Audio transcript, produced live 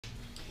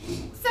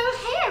So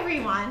hey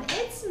everyone,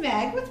 it's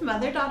Meg with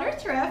Mother Daughter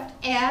Thrift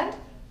and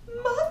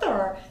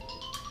Mother.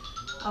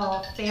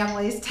 Oh,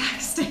 family's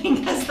texting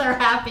because they're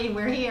happy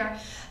we're here.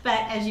 But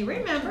as you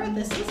remember,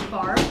 this is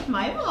Barb,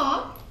 my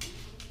mom.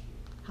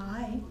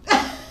 Hi.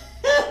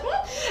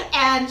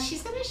 And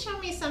she's going to show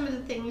me some of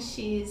the things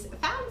she's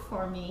found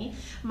for me.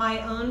 My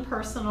own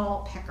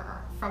personal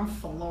picker from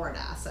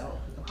Florida. So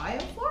Ohio,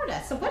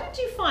 Florida. So what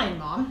did you find,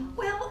 Mom?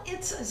 Well,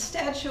 it's a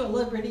Statue of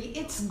Liberty.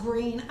 It's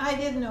green. I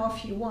didn't know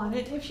if you want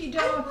it. If you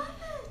don't,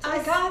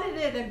 I got it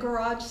at a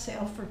garage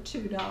sale for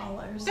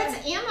 $2.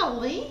 That's Anna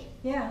Lee?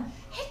 Yeah.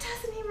 It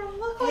doesn't even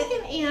look like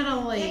an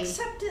Anna Lee.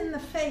 Except in the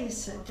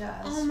face it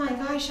does. Oh my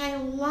gosh, I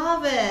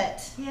love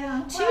it.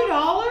 Yeah.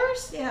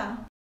 $2? Yeah.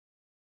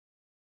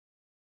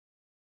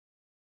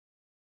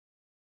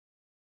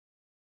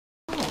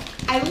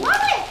 I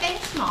love it.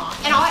 Thanks, Mom.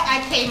 And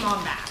I pay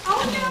Mom back.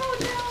 Oh,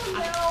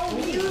 no.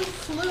 You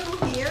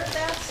flew here.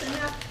 That's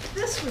enough.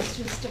 This was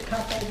just a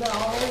couple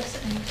dollars.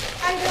 And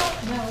I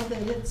don't know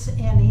that it's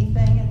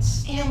anything. It's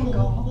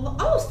Stingle.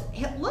 Oh,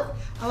 look.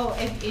 Oh,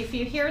 if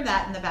you hear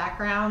that in the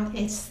background,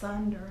 It's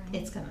thundering.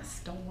 it's going to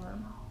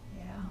storm.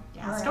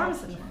 Yeah.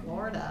 Storms in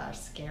Florida are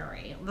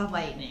scary. The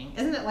lightning.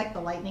 Isn't it like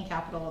the lightning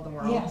capital of the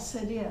world? Yes,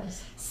 it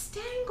is.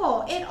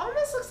 Stengel. It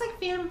almost looks like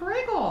Van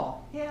Briggle.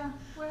 Yeah,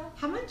 well,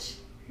 How much?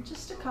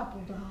 just a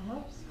couple dollars.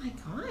 Oh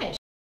my gosh.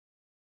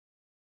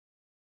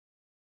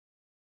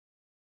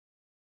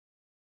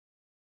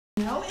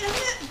 No, and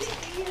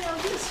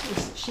this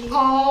was cheap.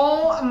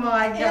 Oh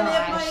my gosh. And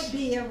it might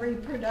be a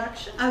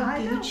reproduction. Of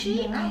I don't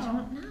Gucci? know. I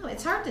don't know.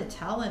 It's hard to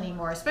tell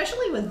anymore,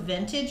 especially with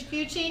vintage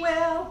Gucci.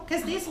 Well,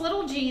 Because these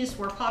little G's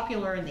were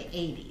popular in the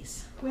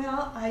 80s.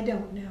 I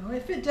don't know.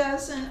 If it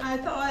doesn't, I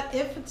thought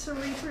if it's a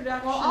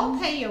reproduction. Well, I'll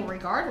pay you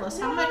regardless.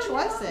 How much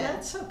was it?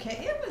 That's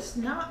okay. It was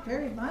not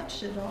very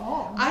much at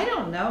all. I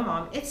don't know,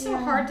 Mom. It's so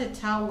Yeah. hard to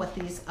tell with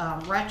these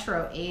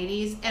retro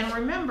 80s. And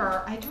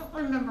remember, I don't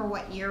remember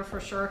what year for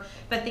sure,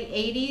 but the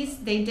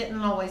 80s, they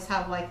didn't always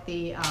have like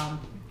the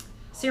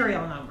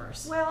serial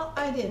numbers. Well,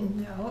 I didn't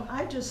know.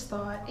 I just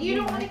thought. You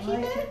don't want to might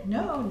keep like it?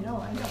 No, I don't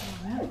want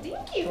it.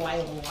 Thank you. I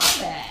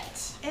love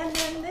it. And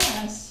then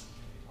this.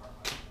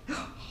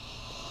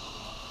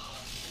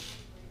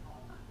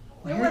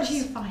 Where did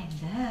you find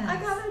this? I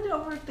got it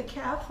over at the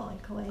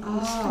Catholic Ladies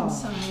Oh.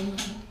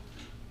 Consignment.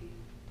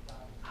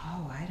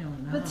 Oh, I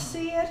don't know. But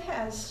see, it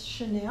has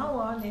Chanel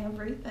on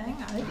everything.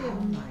 I Oh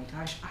didn't. my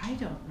gosh, I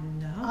don't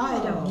know. I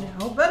don't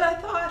know, but I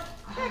thought,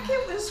 heck,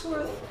 it was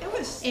worth. It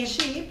was It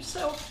cheap,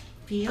 so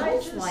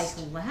Feels like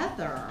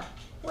leather.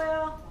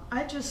 well,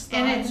 I just thought.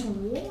 And it's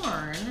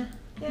worn.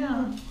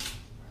 yeah.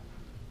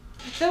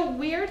 The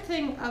weird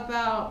thing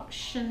about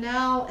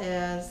Chanel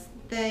is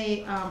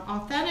the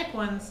authentic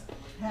ones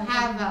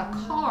have a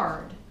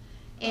card.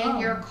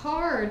 And your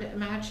card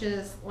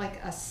matches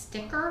like a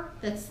sticker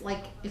that's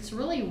like, it's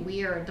really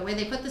weird. The way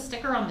they put the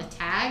sticker on the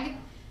tag,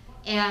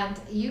 and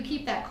you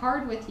keep that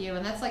card with you,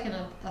 and that's like an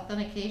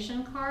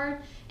authentication card.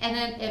 And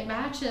then it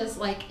matches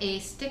like a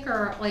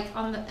sticker like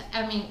on the,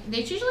 I mean,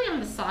 it's usually on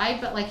the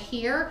side, but like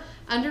here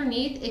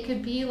underneath, it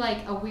could be like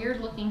a weird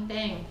looking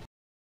thing.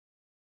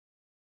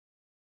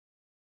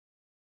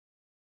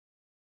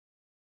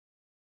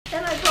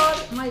 And I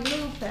brought my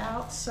loop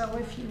out, so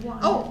if you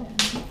wanted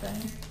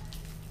anything.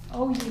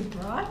 Oh, you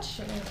brought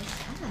yours.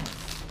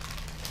 Yes.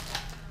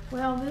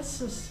 Well,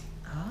 this is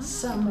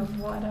some of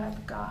what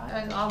I've got.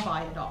 I'll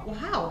buy it all.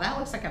 Wow, that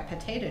looks like a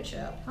potato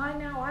chip. I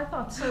know, I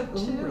thought so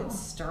too. Ooh, it's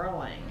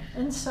sterling.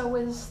 And so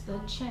is the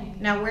chain.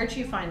 Now, where'd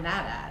you find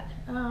that at?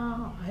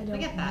 Oh, I don't know.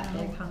 Look at that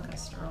big hunk of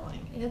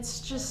sterling. It's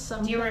just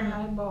something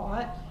I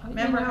bought.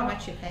 Remember how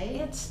much you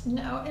paid?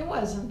 No, it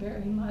wasn't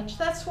very much.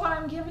 That's why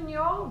I'm giving you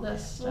all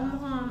this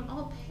stuff. Mom,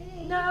 I'll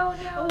pay. No.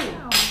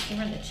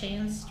 Even the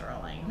chain's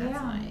sterling. That's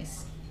Yeah.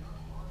 nice.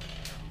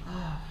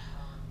 Oh,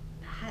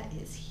 that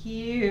is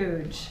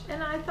huge.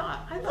 And I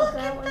thought Look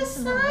that at the was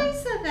size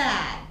of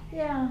that.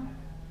 Yeah.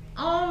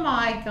 Oh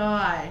my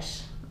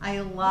gosh.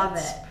 I love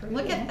That's it. pretty.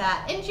 Look at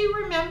that. And do you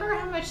remember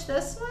how much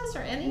this was or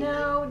anything?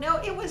 No,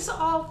 it was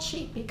all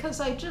cheap because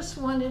I just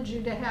wanted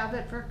you to have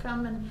it for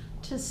coming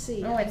to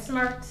see Oh, it. it's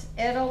marked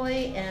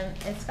Italy, and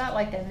it's got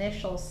like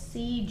initial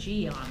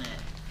CG on it.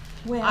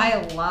 Well,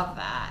 I love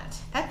that.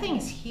 That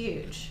thing's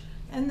huge.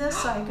 and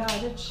this I got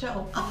at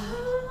Shelby.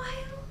 Oh,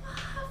 I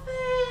love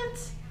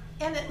it.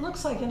 And it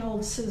looks like an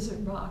old scissor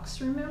box.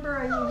 Remember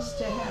I used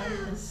to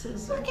have the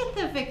scissor. Look at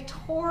the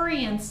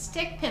Victorian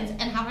stick pins.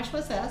 And how much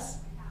was this?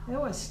 It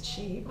was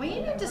cheap. Well,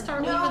 you need to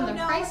start No, leaving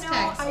the price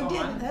tags I on.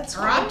 didn't. That's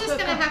or why I'm I just took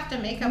going to a- have to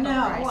make up No,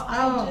 a price.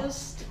 I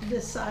just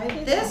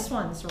decided. This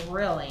one's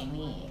really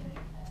neat.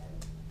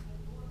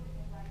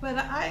 But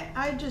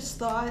I just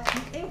thought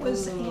it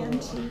was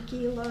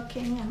antique-y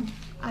looking, and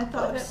I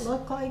thought it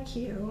looked like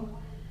you.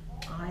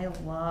 I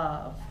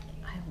love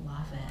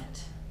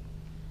it.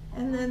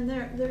 And then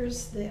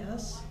there's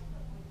this.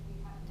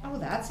 Oh,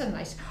 that's a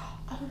nice,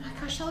 oh my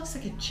gosh, that looks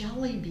like a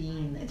jelly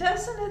bean.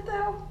 Doesn't it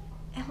though?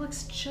 It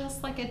looks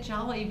just like a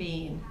jelly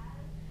bean.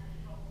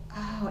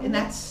 Oh, And and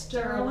that's it's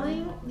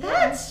sterling. sterling?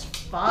 That's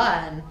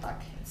fun. Look,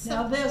 it's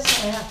Now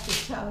this I have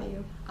to tell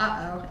you.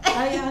 Uh-oh.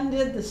 I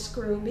undid the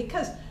screw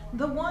because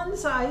the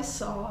ones I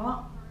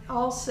saw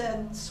all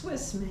said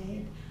Swiss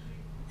made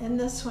and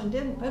this one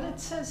didn't, but it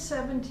says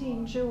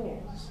 17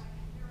 jewels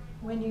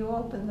when you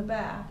open the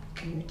back.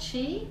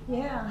 Gucci?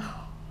 Yeah.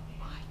 Oh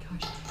my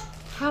gosh.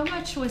 How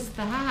much was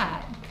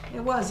that? It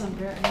wasn't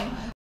very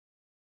much.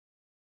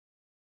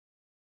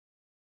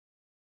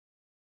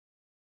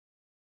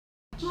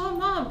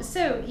 Mom,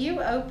 so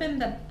you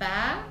opened the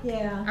back?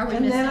 Yeah. Are we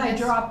and then missing I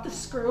this? dropped the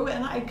screw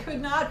and I could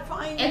not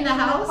find In it the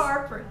house? the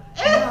carpet.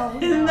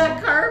 In no.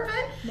 the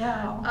carpet?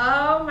 No.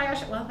 Oh my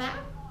gosh. Well, that,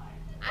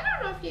 I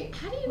don't know if you,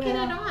 how do you get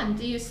Well- it on?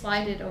 Do you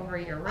slide it over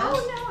your wrist?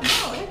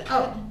 Oh,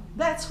 no.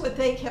 That's what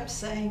they kept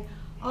saying.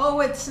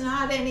 Oh, it's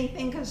not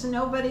anything because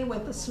nobody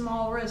with a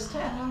small wrist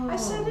has. I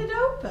said it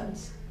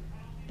opens.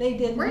 They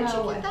didn't Where'd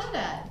know you get it. that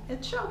at?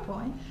 At Show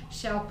Point.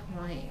 Shell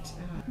Point.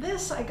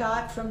 This I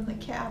got from the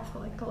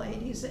Catholic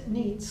ladies. It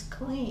needs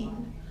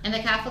clean. And the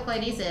Catholic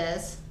ladies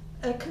is?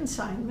 A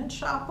consignment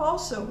shop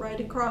also right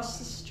across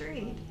the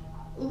street.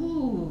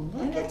 Ooh,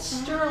 look And at it's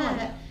that.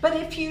 sterling. But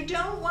if you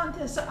don't want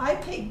this, I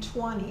paid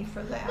 $20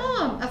 for that.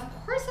 Mom,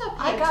 of course I'll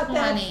pay I got 20.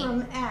 that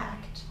from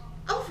Act.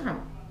 Oh, from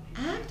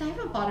Act? I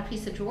haven't bought a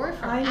piece of jewelry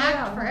from I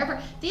Act know.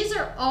 forever. These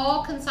are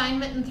all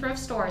consignment and thrift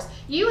stores.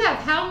 You have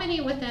how many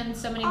within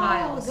so many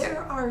miles? Oh,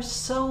 there are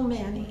so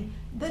many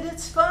that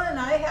it's fun.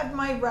 I have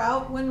my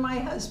route when my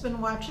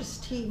husband watches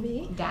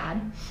TV.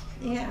 Dad.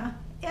 Yeah,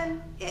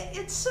 and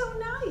it's so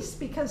nice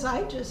because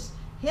I just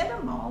hit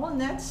them all, and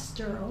that's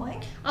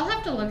sterling. I'll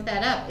have to look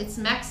that up. It's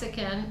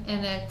Mexican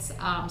and it's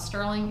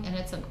sterling and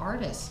it's an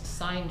artist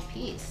signed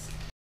piece.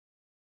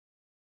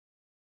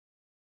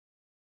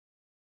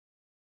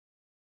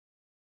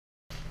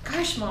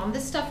 Gosh, Mom,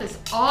 this stuff is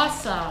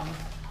awesome.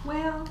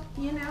 Well,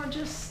 you know,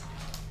 just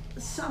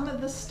some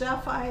of the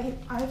stuff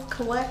I've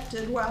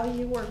collected while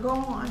you were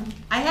gone.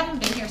 I haven't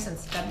been here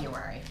since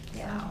February.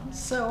 Yeah,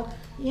 so,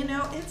 you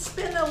know, it's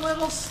been a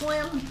little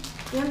slim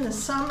in the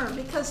summer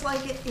because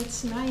like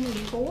it's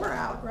 94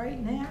 out right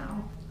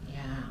now.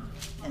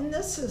 Yeah. And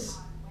this is,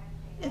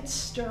 it's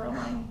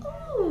sterling.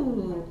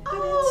 Ooh, But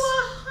a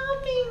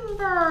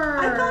hummingbird.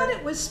 I thought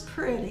it was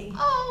pretty.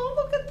 Oh,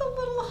 look at the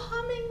little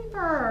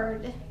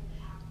hummingbird.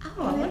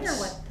 Oh, I And wonder it's-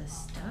 what the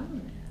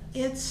stone is.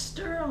 It's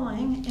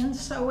sterling and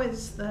so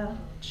is the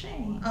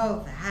chain.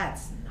 Oh,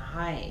 that's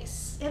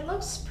nice. It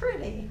looks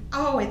pretty.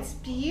 Oh, it's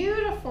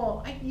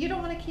beautiful. You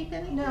don't want to keep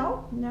anything?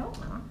 No.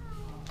 Oh.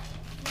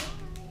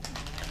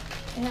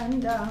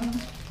 And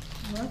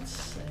let's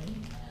see.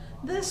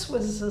 This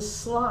was a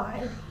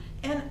slide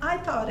and I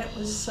thought it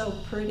was so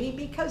pretty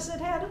because it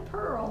had a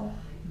pearl.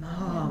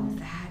 Mom,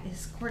 that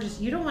is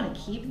gorgeous. You don't want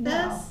to keep No,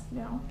 this?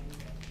 no.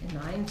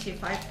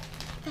 925.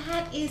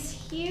 That is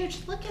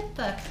huge. Look at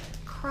the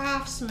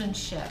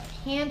craftsmanship.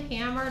 Hand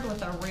hammered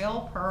with a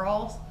real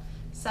pearl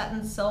set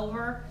in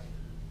silver.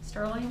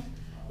 Sterling.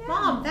 Yeah.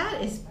 Mom,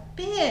 that is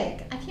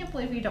big. I can't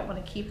believe you don't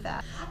want to keep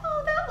that.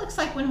 Oh, that looks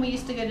like when we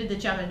used to go to the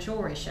gem and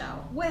jewelry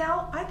show.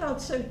 Well, I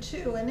thought so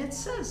too, and it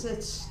says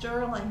it's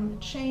sterling.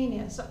 The chain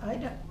is. I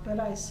don't, but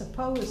I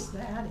suppose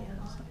that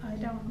is. I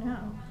don't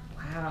know.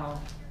 Wow.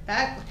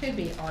 That could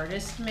be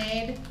artist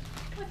made.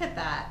 Look at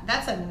that.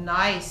 That's a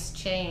nice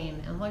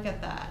chain. And look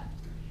at that.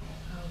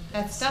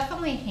 That's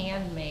definitely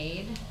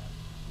handmade.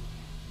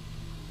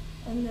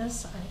 And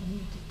this, I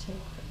need to take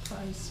the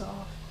price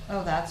off.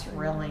 Oh, that's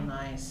really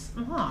nice.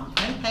 Mom,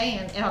 I'm paying.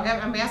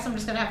 I guess I'm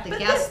just gonna have to But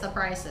guess the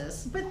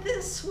prices. But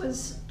this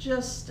was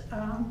just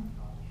a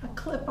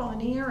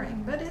clip-on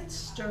earring, but it's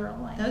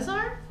sterling. Those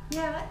are?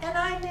 Yeah, and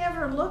I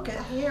never look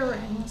at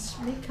earrings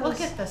because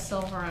Look at the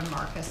silver and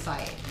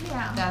marcasite.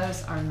 yeah,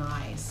 Those are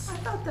nice. I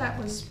thought that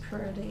was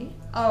pretty.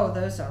 Oh,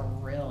 those are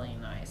really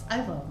nice. I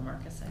love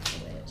marcasite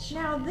the way it's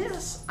Now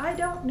this, I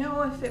don't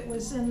know if it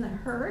was in the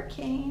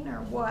hurricane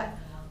or what,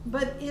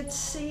 but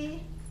it's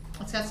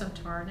It's got some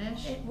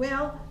tarnish.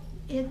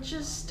 it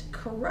just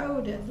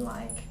corroded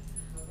like.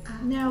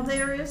 Now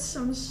there is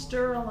some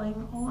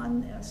sterling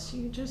on this.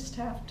 You just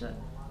have to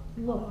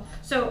look.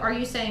 So are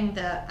you saying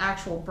the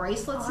actual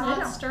bracelet's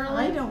not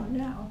sterling? I don't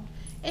know.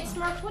 It's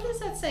marked, what does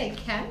that say?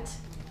 Kent?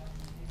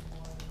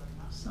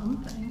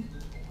 Something.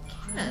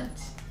 Kent.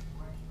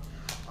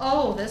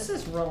 Oh, this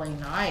is really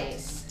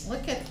nice.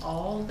 Look at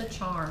all the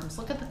charms.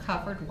 Look at the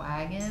covered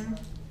wagon.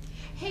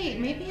 Hey,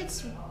 maybe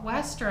it's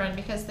Western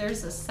because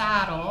there's a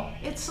saddle,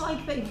 It's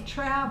like they've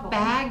traveled.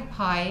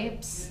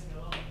 bagpipes.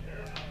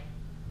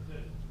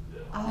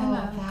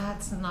 Oh, And,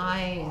 that's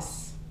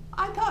nice.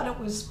 I thought it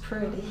was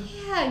pretty.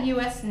 Yeah,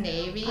 U.S.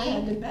 Navy. I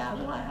had to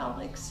battle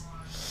Alex.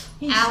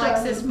 He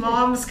Alex's started-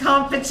 mom's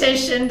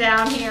competition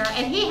down here,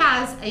 and he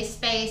has a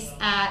space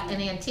at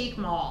an antique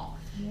mall.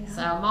 Yeah.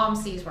 So mom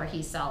sees where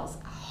he sells.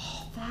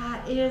 Oh,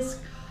 that is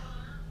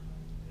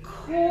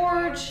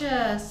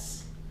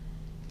gorgeous.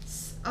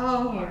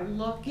 Oh,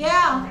 look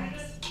Yeah. at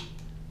this.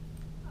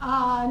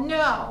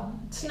 No,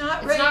 it's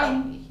not It's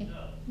raining.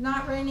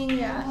 Not raining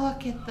yet.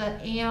 Look at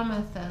the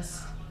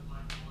amethyst.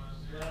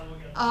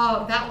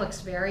 Oh, that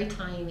looks very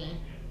tiny.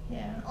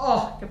 Yeah.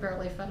 Oh, I could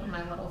barely fit on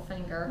my little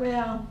finger.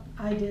 Well,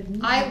 I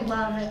didn't. I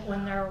love it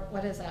when they're,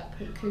 what is that,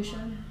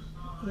 cushion?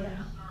 Yeah,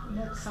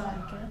 looks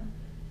like it.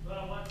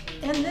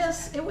 And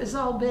this, it was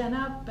all bent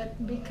up,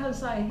 but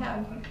because I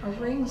have a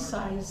ring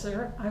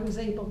sizer, I was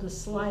able to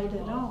slide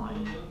it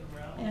on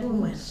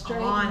Ooh, and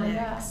straighten it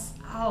up. onyx.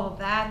 Oh,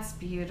 that's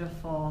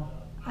beautiful.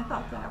 I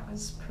thought that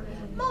was pretty.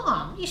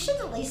 Mom, you should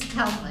at least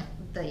tell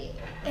the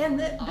And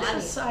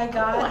this I Oh,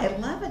 got. I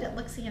love it. It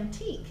looks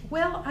antique.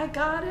 Well, I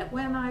got it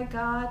when I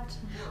got.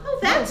 Oh,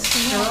 that's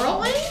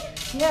sterling?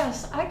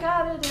 Yes, I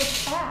got it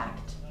at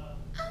Act.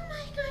 Oh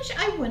my gosh,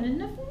 I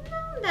wouldn't have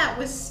known that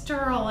was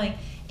sterling.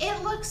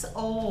 It looks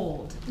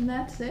old. And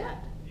that's it.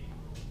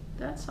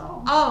 That's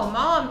all. Oh,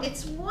 Mom,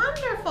 it's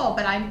wonderful,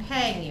 but I'm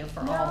paying you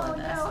for all of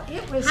this. No,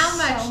 it was How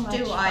so much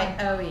do I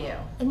owe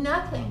you?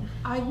 Nothing.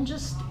 I'm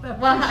just.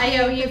 Well, I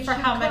owe you appreciate for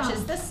that how much come.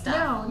 is this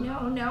stuff?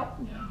 No.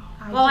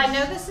 Well, I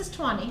know this is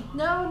 20.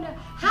 No.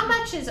 How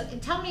much is,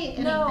 tell me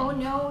anything.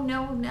 No,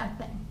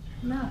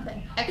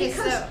 nothing. Okay,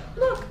 because, so-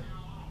 look,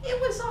 it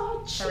was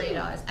all cheap.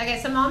 $3. Okay,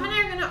 so Mom and I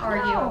are going to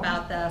argue No.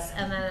 about this,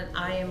 and then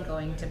I am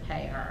going to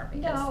pay her.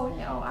 Because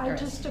No, I there is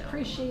just no-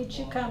 appreciate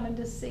you coming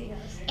to see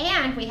us.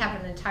 And we have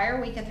an entire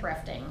week of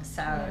thrifting,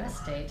 so Yeah.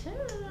 stay tuned.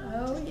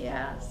 Oh,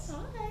 yes.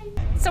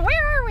 So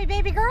where are we,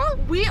 baby girl?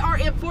 We are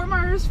in Fort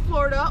Myers,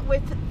 Florida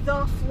with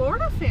the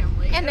Florida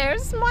family. And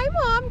there's my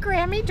mom,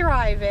 Grammy,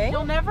 driving.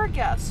 You'll never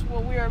guess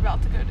what we are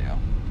about to go do.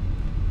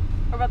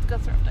 We're about to go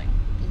thrifting.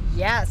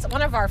 Yes,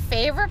 one of our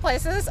favorite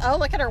places. Oh,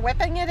 look at her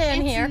whipping it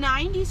in It's here.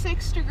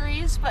 96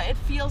 degrees, but it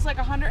feels like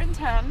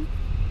 110.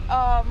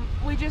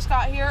 We just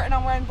got here and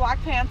I'm wearing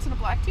black pants and a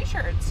black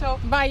t-shirt. So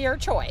By your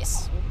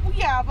choice.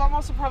 yeah, but I'm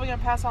also probably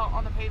gonna pass out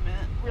on the pavement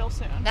real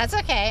soon. That's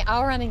okay.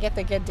 I'll run and get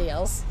the good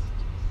deals.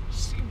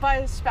 Just buy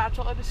a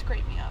spatula to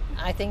scrape me up.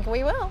 I think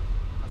we will.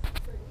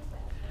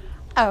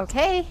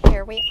 Okay,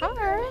 here we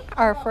are.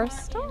 Our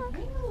first store.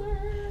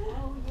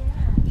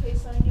 In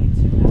case I need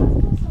to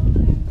ask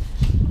something.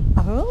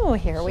 Oh,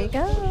 here we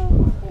go.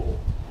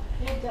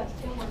 It does,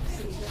 it works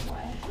either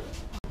way.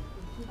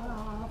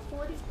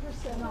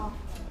 40% off.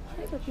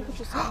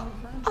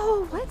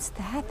 Oh, what's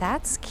that?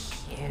 That's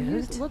You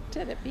cute. looked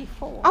at it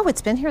before. Oh,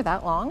 it's been here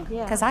that long?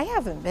 Yeah. Because I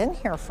haven't been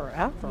here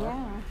forever.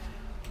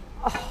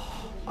 Yeah.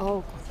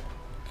 Oh,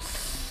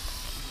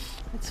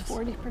 It's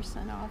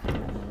 40% off and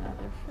then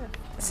another 50.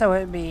 so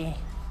it'd be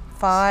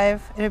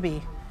it'd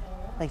be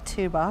like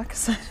 $2.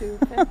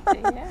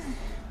 $2.50, yeah.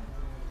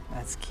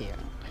 That's cute.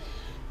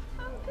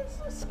 Oh, this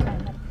is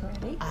kind of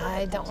pretty.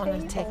 I don't want to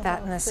Table take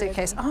that in a looks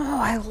suitcase. pretty. Oh,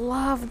 I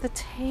love the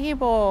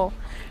table.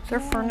 Their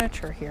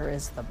furniture here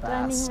is the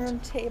Dining best. room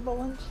table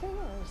and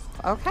chairs.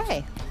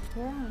 Okay.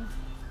 Yeah.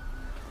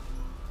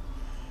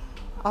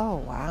 Oh,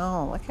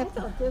 wow. Look I at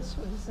that. thought this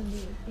was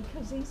neat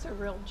because these are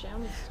real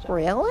gemstones.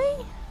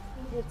 Really?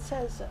 It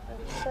says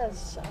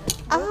so.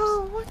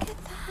 Oh, look at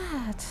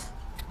that.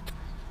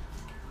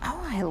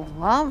 Oh, I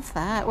love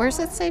that. Where's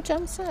it say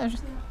gemstone?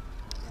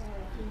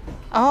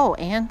 Oh,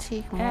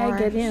 antique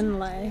Moorish. Agate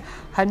inlay.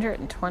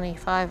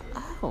 125.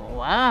 Oh,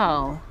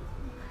 wow.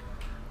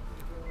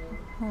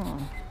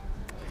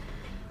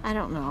 I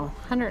don't know.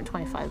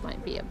 125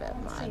 might be a bit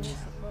much.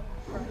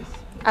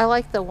 I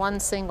like the one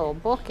single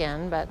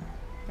bookend, but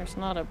there's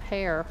not a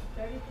pair.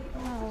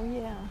 Oh,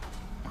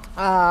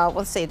 yeah.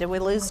 Let's see. Did we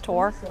lose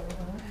Tor?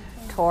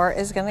 Tor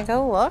is going to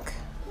go look.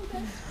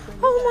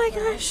 Oh my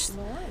gosh.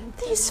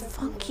 These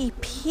funky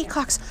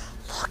peacocks.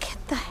 Look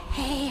at the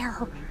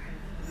hair.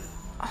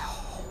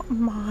 Oh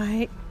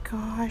my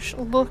gosh.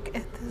 Look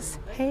at this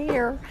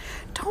hair.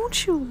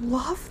 Don't you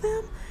love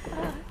them?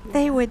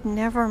 They would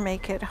never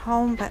make it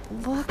home, but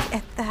look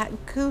at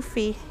that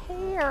goofy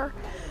hair.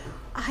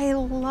 I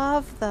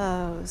love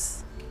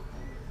those.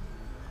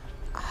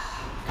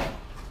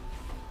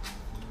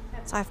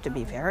 So I have to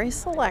be very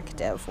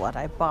selective what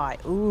I buy.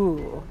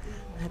 Ooh,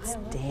 that's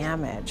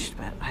damaged,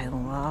 but I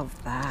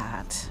love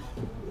that.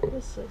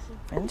 This is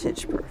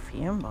Vintage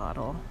perfume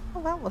bottle.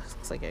 Well, that looks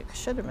like it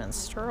should have been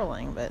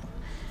sterling, but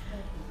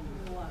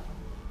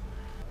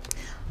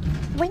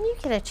when you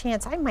get a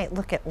chance, I might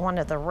look at one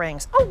of the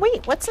rings. Oh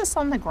wait, what's this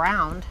on the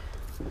ground?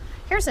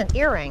 Here's an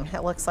earring.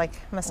 It looks like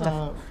must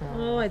have.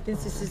 Oh, I think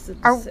this is.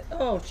 Are-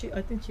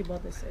 I think she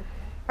bought this.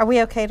 Are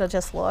we okay to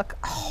just look?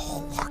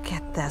 Oh, look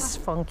at this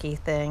funky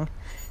thing.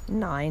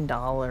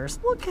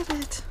 $9. Look at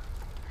it.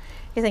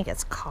 You think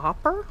it's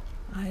copper?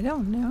 I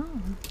don't know.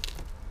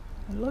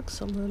 It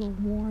looks a little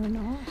worn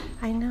off.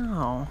 I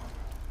know.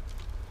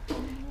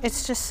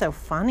 It's just so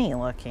funny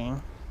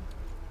looking.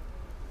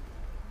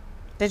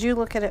 Did you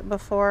look at it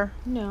before?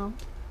 No.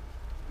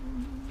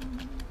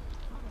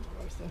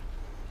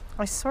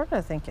 I sort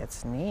of think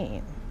it's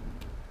neat.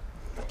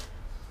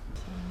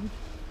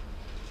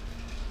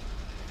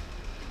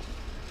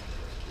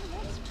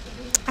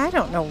 I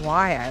don't know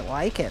why I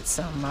like it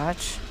so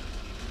much.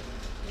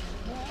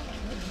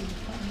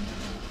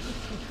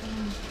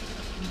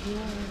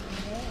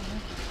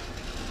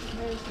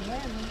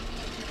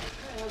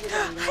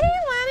 Hey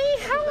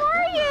Lenny, how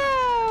are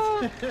you?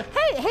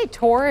 Hey,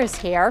 Tor is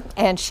here,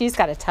 and she's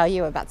got to tell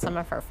you about some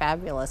of her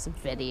fabulous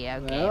video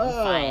game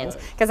finds.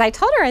 Because I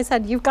told her, I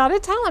said, you've got to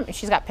tell him.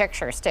 She's got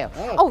pictures too.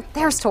 Oh,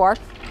 there's Tor.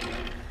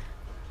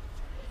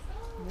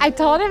 I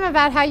told him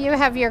about how you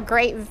have your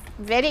great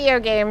video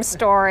game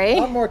story.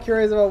 I'm more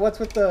curious about what's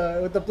with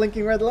the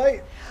blinking red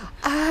light.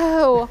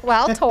 Oh,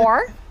 well,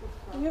 Tor.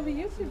 We have a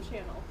YouTube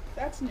channel.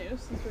 That's new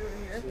since we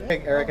were here. I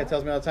think Erica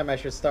tells me all the time I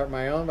should start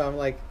my own, but I'm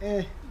like,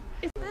 eh.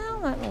 Well,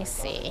 let me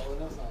see.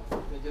 They're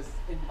just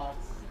in box,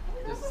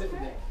 just sitting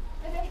there.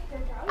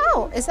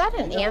 Oh, is that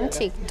an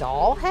antique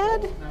doll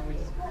head?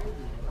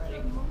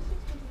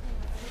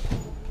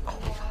 Oh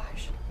my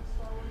gosh.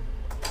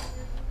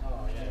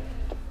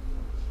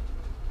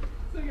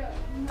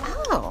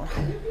 Oh,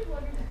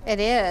 it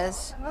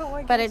is,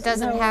 but it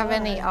doesn't have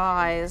any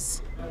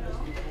eyes.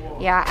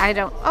 Yeah, I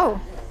don't. Oh,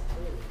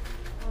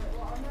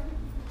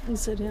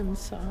 Is it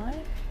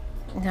inside?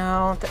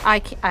 no,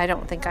 I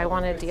don't think I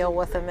want to deal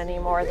with them any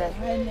more than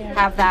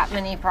have that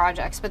many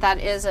projects. But that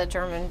is a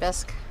German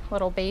bisque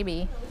little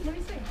baby.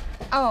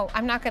 Oh,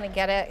 I'm not going to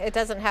get it. It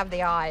doesn't have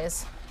the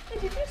eyes. Hey,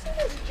 did you see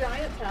this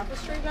giant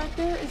tapestry back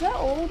there? Is that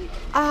old?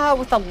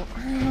 With the,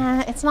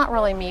 it's not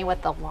really me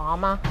with the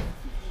llama.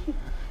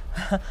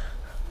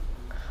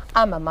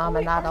 I'm a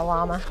mama, not a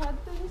llama.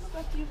 Had things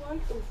that you like?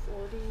 Oh,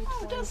 40,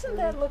 Oh, doesn't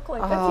that look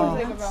like That's Oh.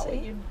 something about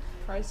what you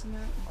pricing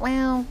it.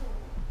 Well,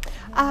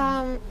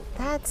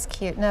 that's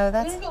cute. No, We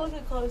that's can go look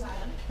at clothes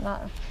again.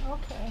 not.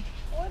 Okay.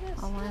 What is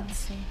Oh, let's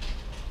see.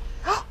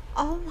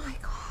 Oh my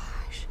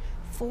gosh,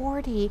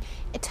 40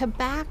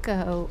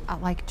 tobacco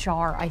like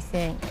jar, I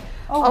think.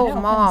 Oh, Oh, it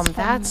Mom, opens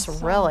from that's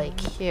the really side.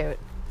 cute.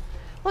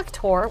 Look,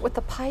 Tor, with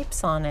the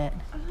pipes on it.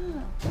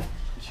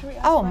 Should we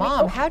ask Oh, Mike?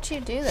 Mom, how'd you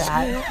do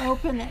that? You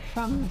open it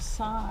from the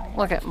side.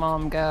 Look at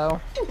Mom go.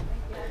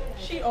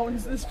 She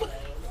owns this place.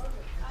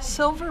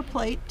 Silver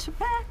plate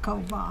tobacco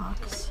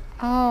box.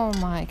 Oh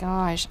my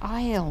gosh,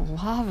 I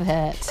love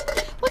it.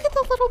 Look at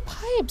the little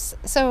pipes.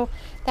 So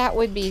that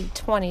would be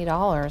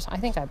 $20. I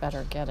think I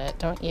better get it,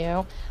 don't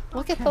you?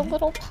 Look at the Okay.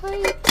 little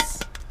pipes.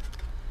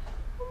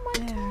 Oh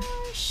my There.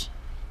 gosh.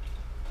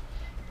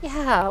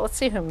 Yeah, let's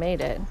see who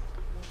made it.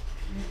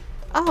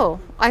 Oh,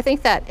 I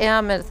think that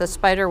M at the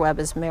spider web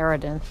is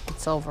Meriden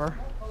silver.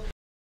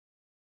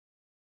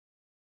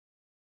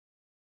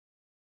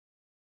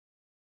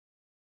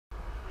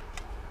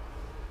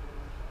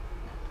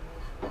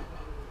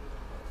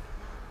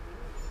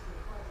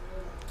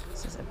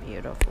 This is a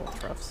beautiful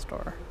thrift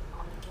store.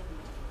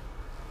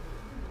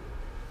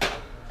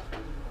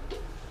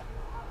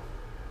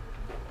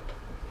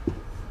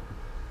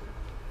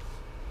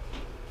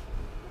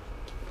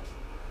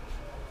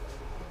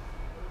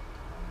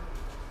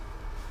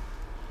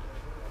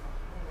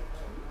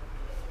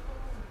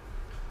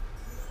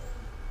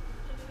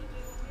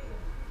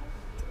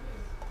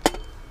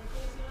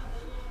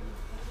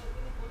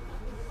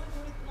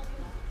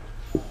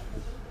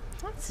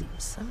 That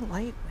seems so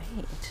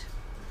lightweight.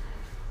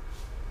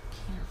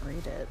 Can't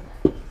read it.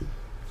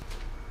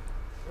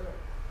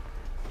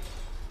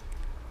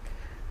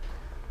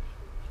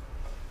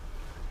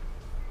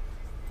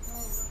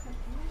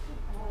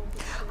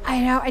 I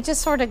know, I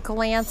just sort of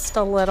glanced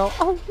a little.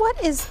 Oh,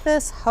 what is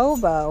this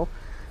hobo?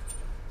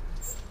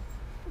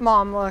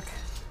 Mom, look.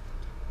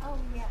 Oh,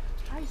 yeah.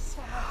 I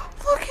saw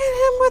it. Look at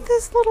him with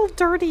his little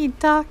dirty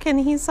duck, and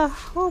he's a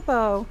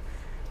hobo.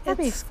 That'd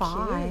be It's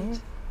fine.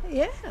 cute.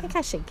 Yeah. I think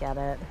I should get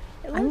it.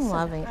 I'm Listen,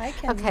 loving it. I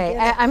can Okay,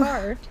 get a I'm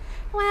cart.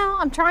 well.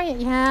 I'm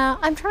trying. Yeah,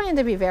 I'm trying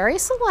to be very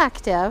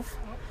selective.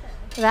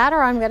 That,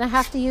 or I'm going to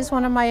have to use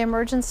one of my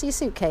emergency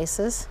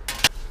suitcases.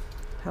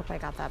 Hope I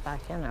got that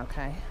back in.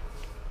 Okay.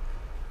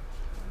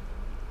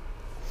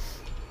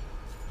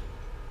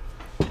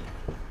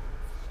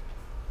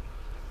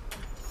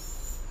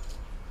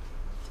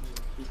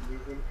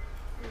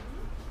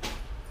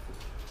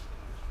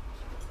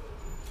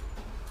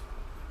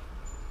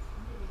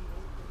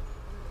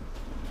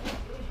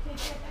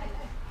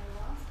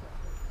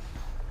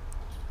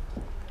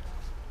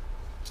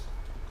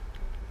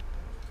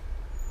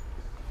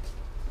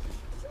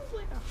 This is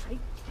like a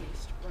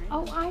hype-based brand.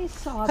 Oh, I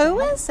saw Who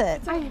that. is it?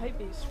 It's a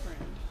hype-based brand.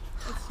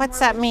 It's What's more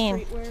that like mean?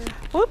 streetwear.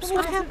 Whoops!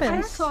 What I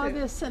happened? saw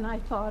this and I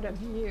thought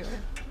of you.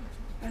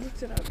 I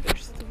looked it up.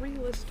 There's 3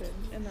 listed,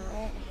 and they're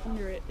all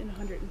 100 and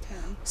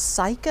 110.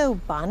 Psycho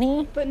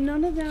Bunny? But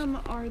none of them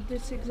are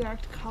this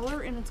exact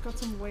color, and it's got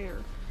some wear.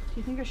 Do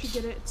you think I should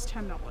get it? It's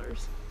 $10.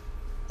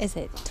 Is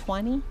it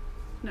 20?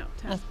 No,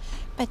 10.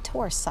 But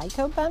Tor,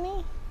 Psycho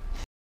Bunny?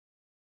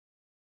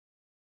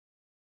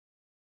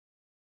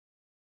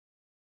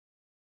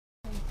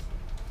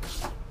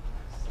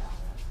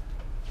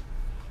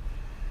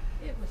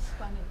 It was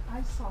funny.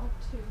 I saw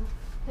 2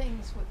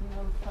 things with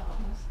no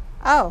thumbs,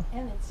 Oh,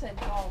 and it said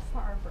Golf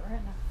Harbor,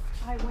 and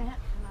I went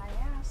and I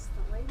asked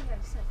the lady, I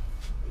said,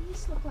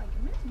 these look like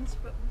mittens,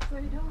 but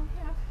they don't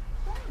have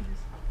thumbs.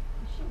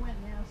 And she went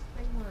and asked,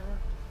 they were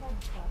head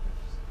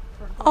covers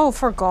for golf. oh,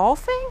 for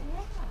golfing?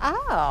 Yeah,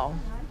 Oh,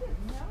 and I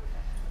didn't know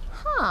that.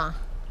 huh.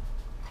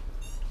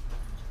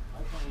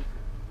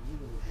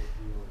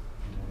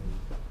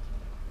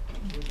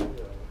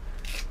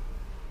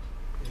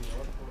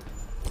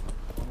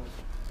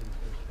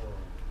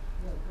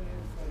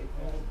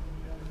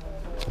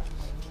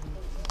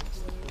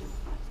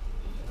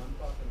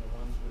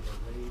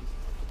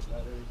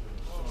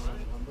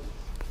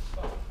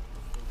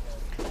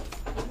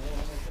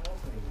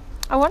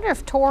 I wonder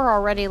if Tor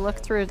already looked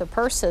through the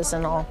purses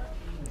and all.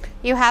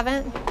 You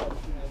haven't?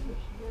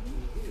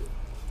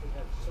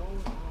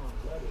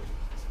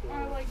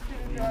 I like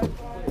to drive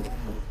by.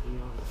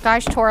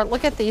 Gosh, Tor,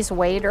 look at these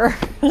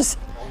waders.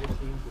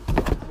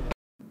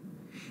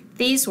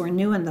 These were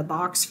new in the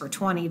box for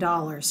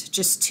 $20,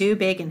 just too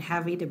big and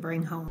heavy to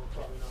bring home.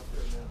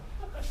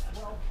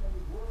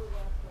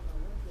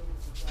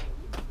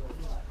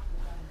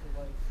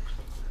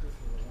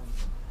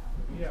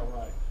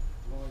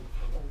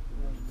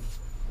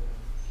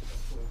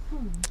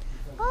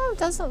 Oh, it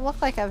doesn't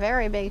look like a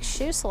very big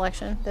shoe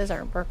selection. Those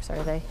aren't Birks,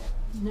 are they?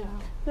 No.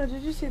 No,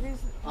 did you see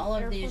these? All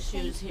of these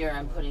shoes here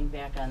I'm putting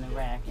back on the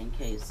rack in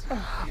case.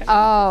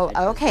 Oh,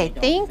 okay.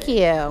 Thank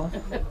you.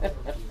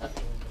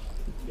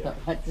 But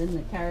what's in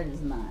the cart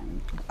is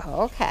mine.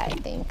 Okay,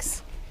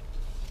 thanks.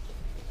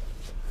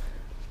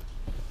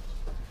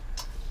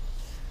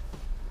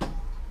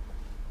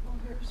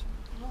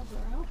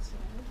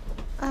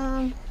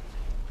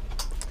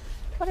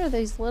 What are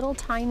these little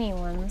tiny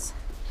ones?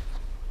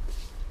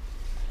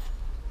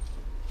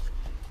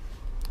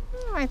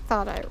 Oh, I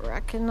thought I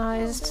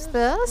recognized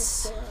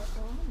this.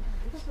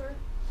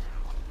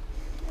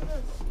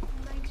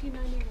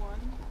 1991.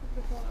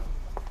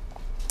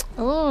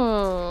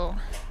 Oh,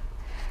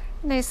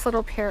 nice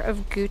little pair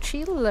of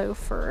Gucci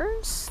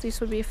loafers. These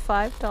would be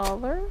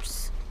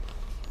 $5.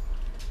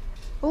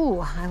 Oh,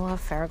 I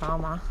love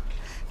Ferragamo.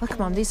 Look,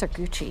 Mom, these are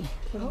Gucci.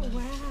 Oh,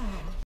 wow.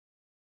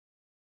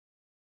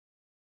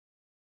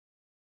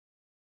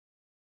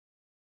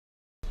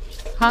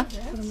 Huh?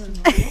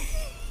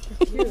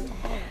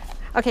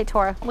 Okay,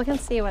 Tora, look and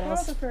see what What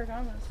else. about the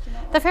Ferragamo's? Do you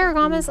not The like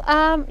them?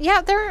 Ferragamo's,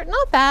 yeah, they're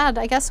not bad,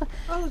 I guess.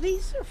 Oh,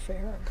 these are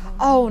Ferragamo.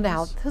 Oh,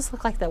 now, those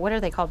look like the, what are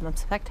they called, them,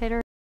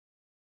 Spectator?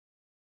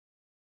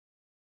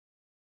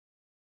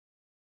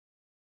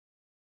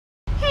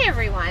 Hey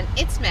everyone,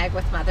 it's Meg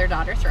with Mother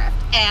Daughter Thrift,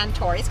 and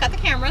Tori's got the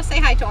camera. Say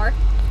hi, Tor.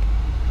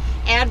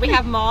 And we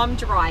have Mom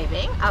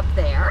driving up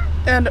there.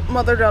 And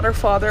mother, daughter,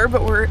 father,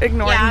 but we're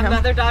ignoring Yeah, him.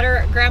 Mother,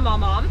 Daughter, Grandma,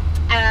 Mom.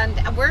 And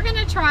we're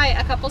gonna try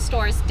a couple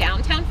stores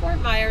downtown Fort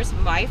Myers.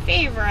 My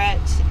favorite,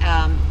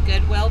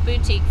 Goodwill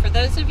Boutique. For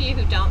those of you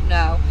who don't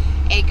know,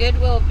 a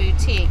Goodwill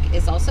Boutique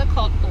is also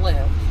called Blue,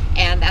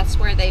 and that's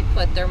where they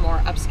put their more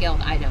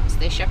upscaled items.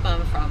 They ship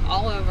them from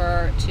all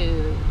over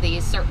to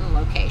these certain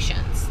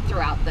locations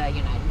throughout the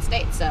United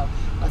States. So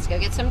let's go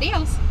get some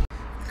deals.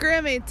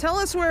 Grammy, tell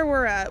us where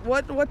we're at.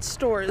 What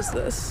store is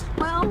this?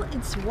 Well,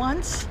 it's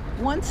once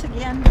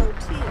again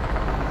boutique.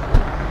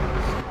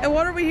 And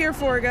what are we here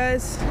for,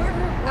 guys?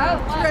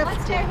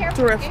 Let's go here for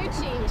Thrift.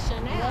 Gucci,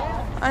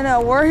 Chanel. I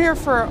know, we're here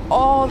for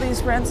all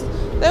these brands.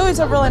 They always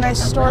have really nice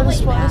store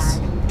displays.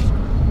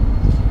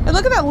 And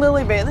look at that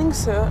Lily bathing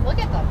suit. Look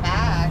at the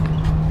bag.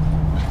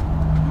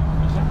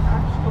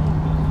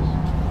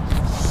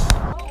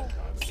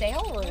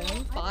 Sale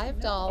room,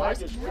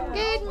 $5.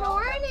 Good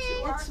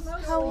morning.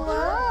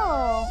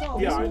 Hello.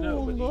 Yeah, I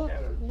know, but Look.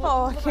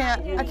 Oh,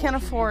 I can't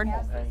afford.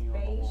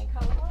 Beige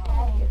color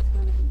tag, it's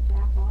gonna be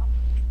back off,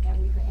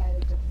 and we've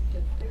added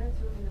the clearance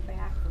room in the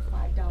back for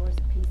 $5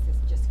 a piece,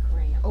 it's just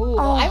crayon. Ooh,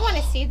 I want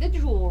to see the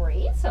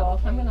jewelry, so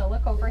I'm going to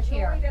look over The jewelry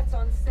here. that's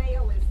on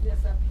sale is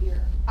this up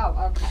here.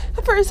 Oh, okay.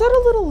 Pepper, is that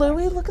a little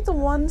Louis? Look at the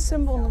one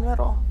symbol in the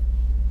middle.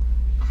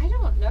 I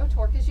don't know,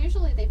 Tor, because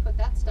usually they put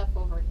that stuff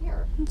over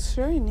here. It's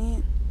very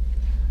neat.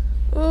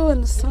 Ooh,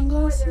 and the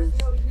sunglasses. There's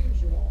no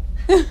usual.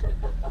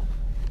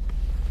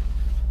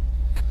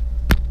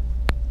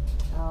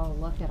 Oh,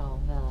 look at all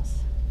this.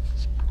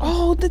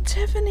 Oh, the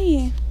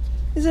Tiffany.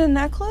 Is it a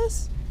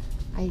necklace?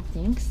 I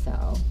think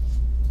so.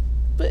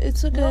 But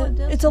it's like No, it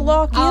it's a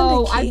lock and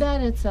Oh, a key. I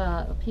bet it's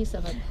a piece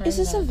of a kind Is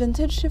this a of-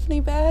 vintage Tiffany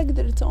bag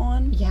that it's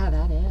on? Yeah,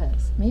 that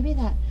is. Maybe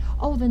that.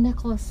 Oh, the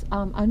necklace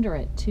under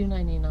it,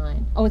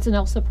 $2.99. Oh, it's an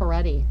Elsa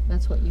Peretti.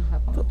 That's what you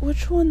have on. But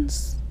which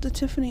one's the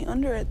Tiffany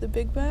under it? The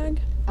big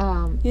bag?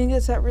 Um, You think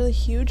it's that really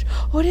huge?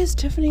 Oh, it is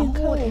Tiffany and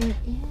Co. it is.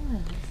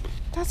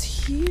 That's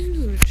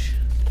huge.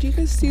 Do you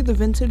guys see the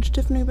vintage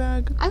Tiffany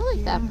bag? I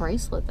like that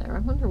bracelet there. I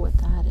wonder what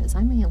that is.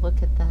 I may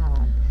look at that.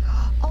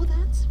 Oh,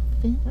 that's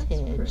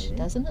vintage. pretty.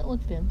 Doesn't it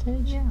look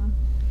vintage? Yeah.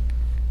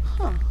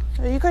 Huh.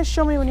 You guys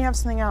show me when you have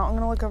something out. I'm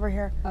gonna look over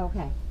here.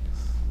 Okay.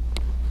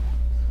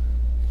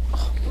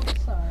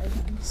 Sorry.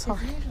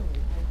 Sorry.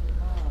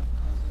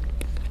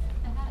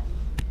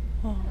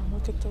 Oh,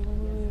 look at the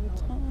Louis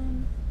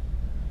Vuitton.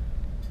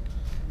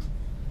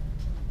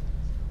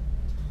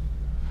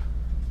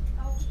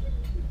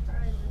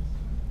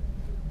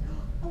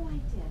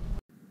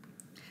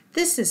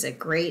 This is a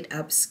great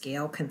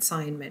upscale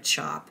consignment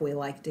shop we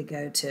like to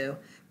go to.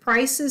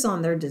 Prices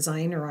on their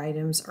designer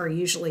items are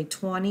usually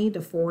 20 to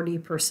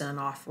 40%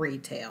 off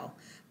retail,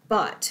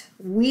 but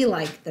we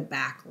like the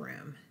back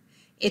room.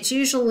 It's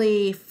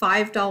usually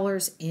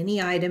 $5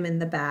 any item in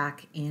the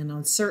back, and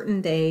on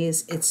certain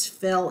days it's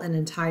fill an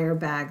entire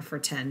bag for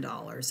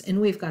 $10, and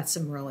we've got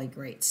some really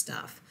great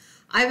stuff.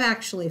 I've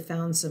actually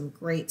found some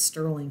great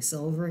sterling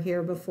silver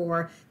here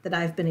before that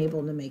I've been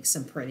able to make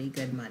some pretty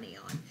good money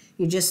on.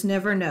 You just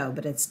never know,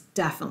 but it's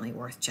definitely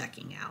worth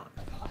checking out.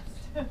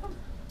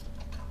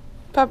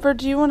 Pepper,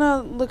 do you want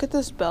to look at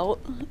this belt?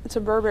 It's a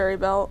Burberry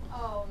belt.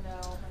 Oh no,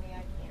 honey,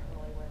 I can't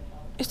really wear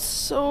that. It's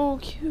so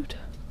cute.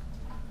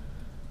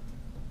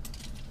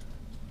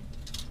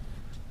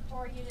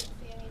 Or you didn't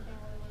see anything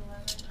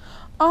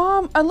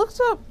Lululemon? I looked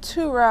up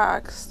 2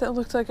 racks that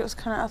looked like it was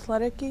kind of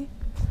athletic-y.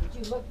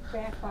 Did you look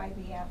back by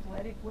the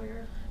athletic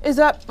wear? Is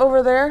that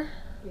over there?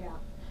 Yeah.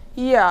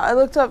 Yeah, I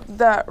looked up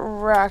that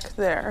rack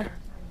there.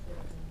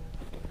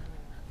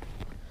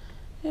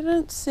 I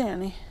didn't see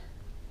any.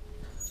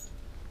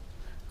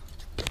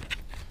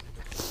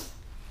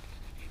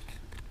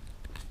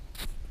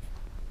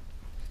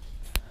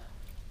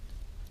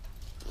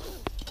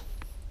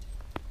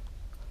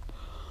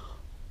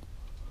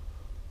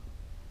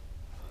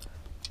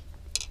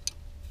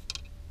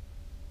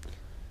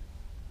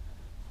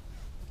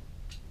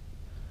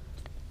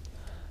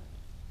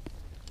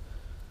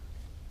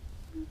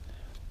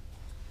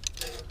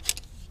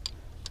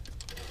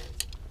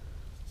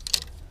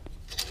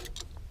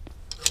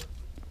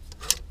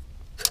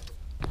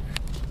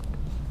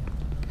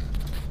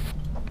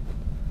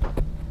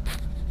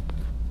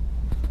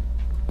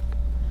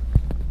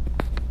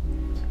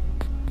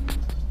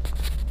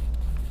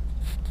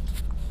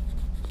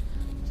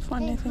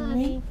 Find anything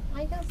neat?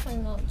 I guess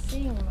I'm not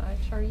seeing much.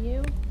 Are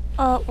you?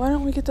 Why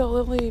don't we get the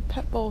Lily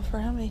pet bowl for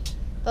Hemi?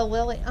 The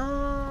Lily,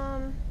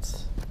 I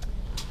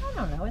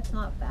don't know. It's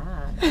not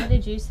bad. What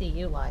did you see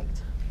you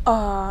liked?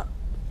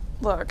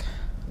 Look.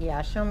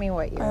 Yeah, show me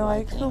what you I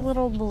like the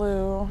little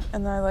blue,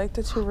 and then I like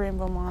the 2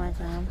 rainbow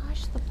monogram.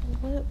 Gosh, the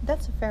blue.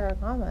 That's a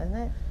Ferragamo, isn't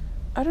it?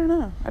 I don't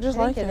know. I just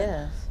like it it.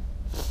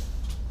 is.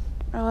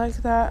 I like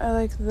that. I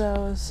like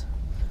those.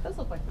 Those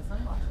look like the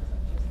sunglasses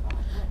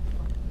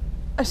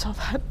I saw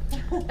that.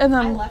 And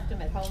I then left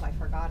them at home. I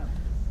forgot them.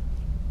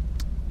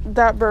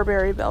 that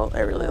Burberry belt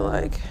I really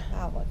like.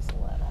 That looks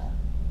little.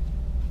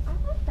 I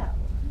like that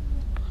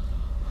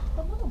one.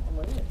 The little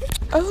blue.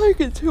 I like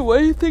it too. What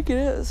do you think it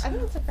is? I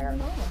think it's a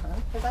Ferragamo, huh?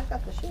 Because I've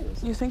got the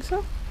shoes. You think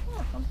so?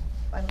 Yeah,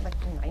 I'm like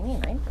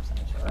 99%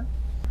 sure.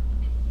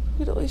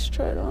 You'd at least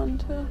try it on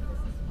too.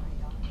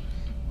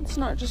 It's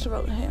not just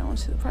about, hey, I want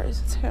to see the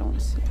price. It's, hey, I want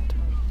to see it.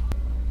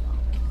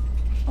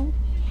 Oh,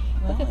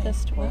 look at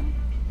this toy.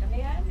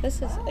 This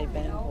is a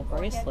bangle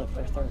bracelet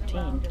for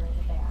 $13.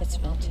 It's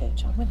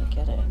vintage. I'm gonna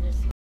get it.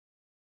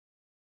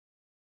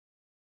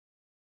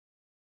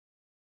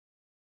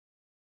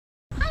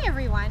 Hi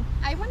everyone.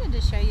 I wanted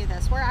to show you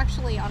this. We're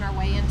actually on our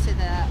way into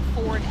the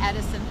Ford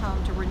Edison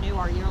home to renew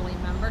our yearly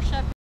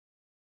membership.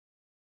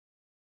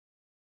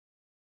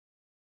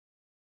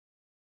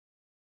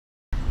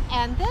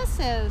 And this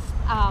is,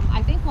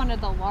 I think, one of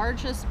the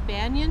largest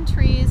banyan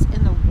trees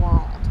in the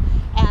world.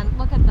 And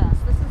look at this.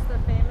 This is the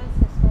famous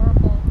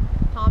historical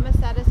Thomas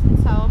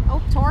Edison's home.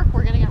 Oh, torque,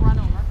 we're going to get run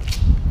over.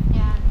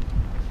 And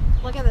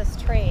look at this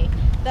tree.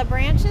 The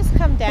branches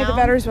come down Hey, the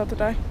battery's about to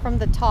die. from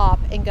the top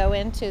and go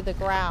into the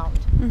ground.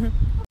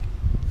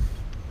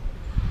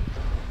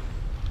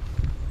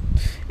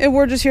 And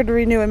we're just here to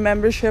renew a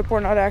membership. We're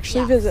not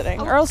actually Yes.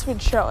 visiting, Oh. or else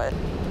we'd show it.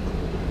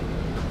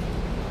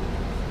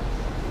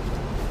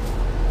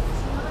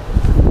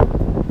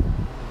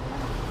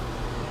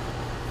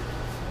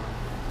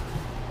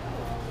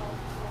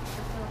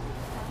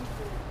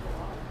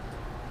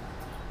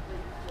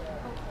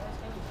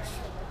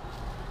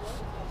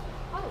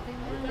 Oh,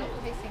 they're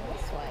facing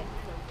this way.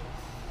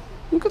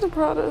 Look at the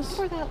Pradas. That's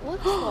what that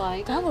looks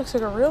like. That looks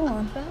like a real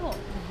one. Belt.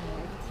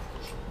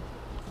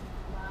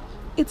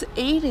 It's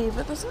 80,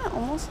 but doesn't it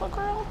almost look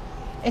real?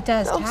 It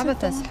does. That looks like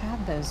Tabitha's the-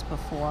 had those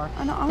before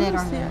I know, I that wanna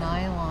are see the it.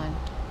 nylon.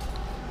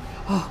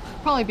 Oh,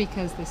 probably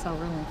because they sell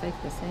real and fake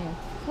the same.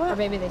 What? Or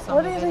maybe they saw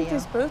What the do you video.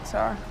 think these boots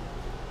are?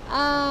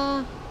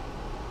 I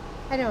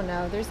don't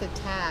know. There's a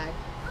tag.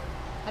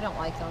 I don't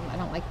like them. I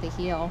don't like the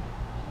heel.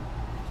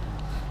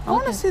 I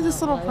want to see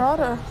this little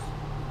Prada,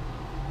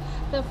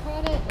 The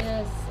Prada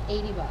is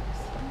 $80.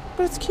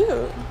 but it's cute.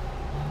 Do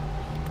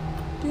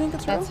you think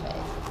it's real? That's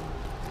fake.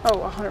 Oh,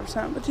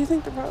 100%. But do you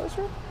think the Prada's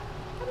real?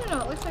 I don't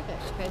know. It looks like it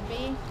could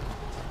be.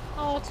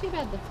 Oh, too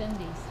bad the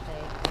Fendi's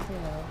fake too.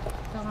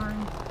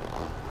 Darn.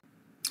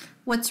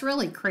 What's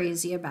really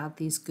crazy about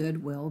these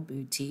Goodwill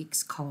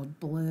boutiques called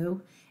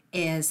Blue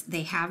is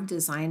they have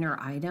designer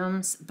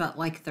items, but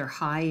like they're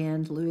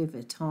high-end Louis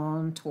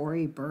Vuitton,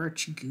 Tory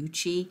Burch,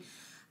 Gucci,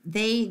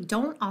 they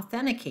don't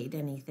authenticate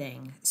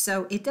anything.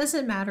 So it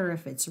doesn't matter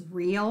if it's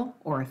real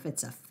or if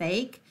it's a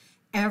fake.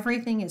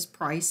 Everything is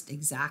priced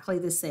exactly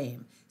the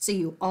same. So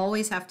you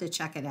always have to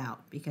check it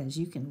out because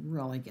you can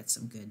really get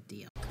some good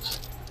deals.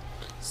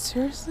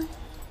 Seriously?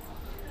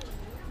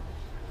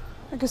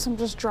 I guess I'm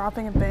just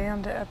dropping a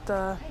band at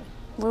the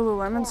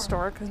Lululemon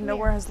store because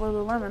nowhere has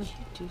Lululemon.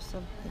 Do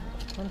something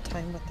one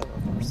time with the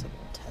reversible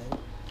tote.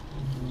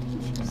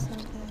 Did you sell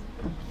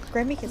that?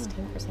 Grammy gets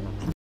 10%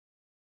 off.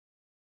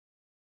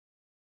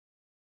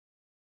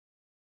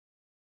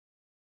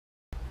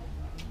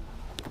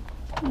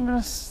 I'm gonna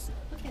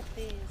Look at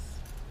these.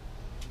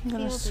 I'm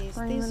gonna Feel these.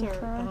 scream These and are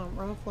cry.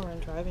 Ralph Lauren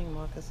driving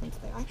moccasins.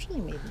 They're actually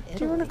made in Italy.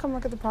 Do you want to come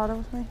look at the Prada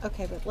with me?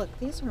 Okay, but look,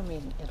 these are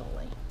made in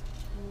Italy.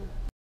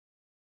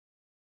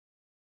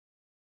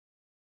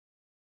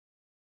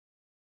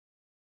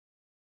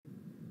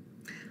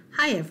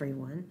 Hi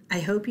everyone. I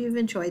hope you've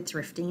enjoyed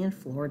thrifting in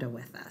Florida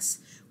with us.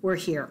 We're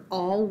here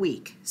all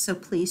week, so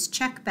please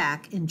check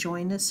back and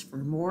join us for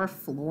more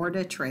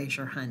Florida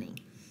treasure hunting.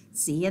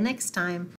 See you next time.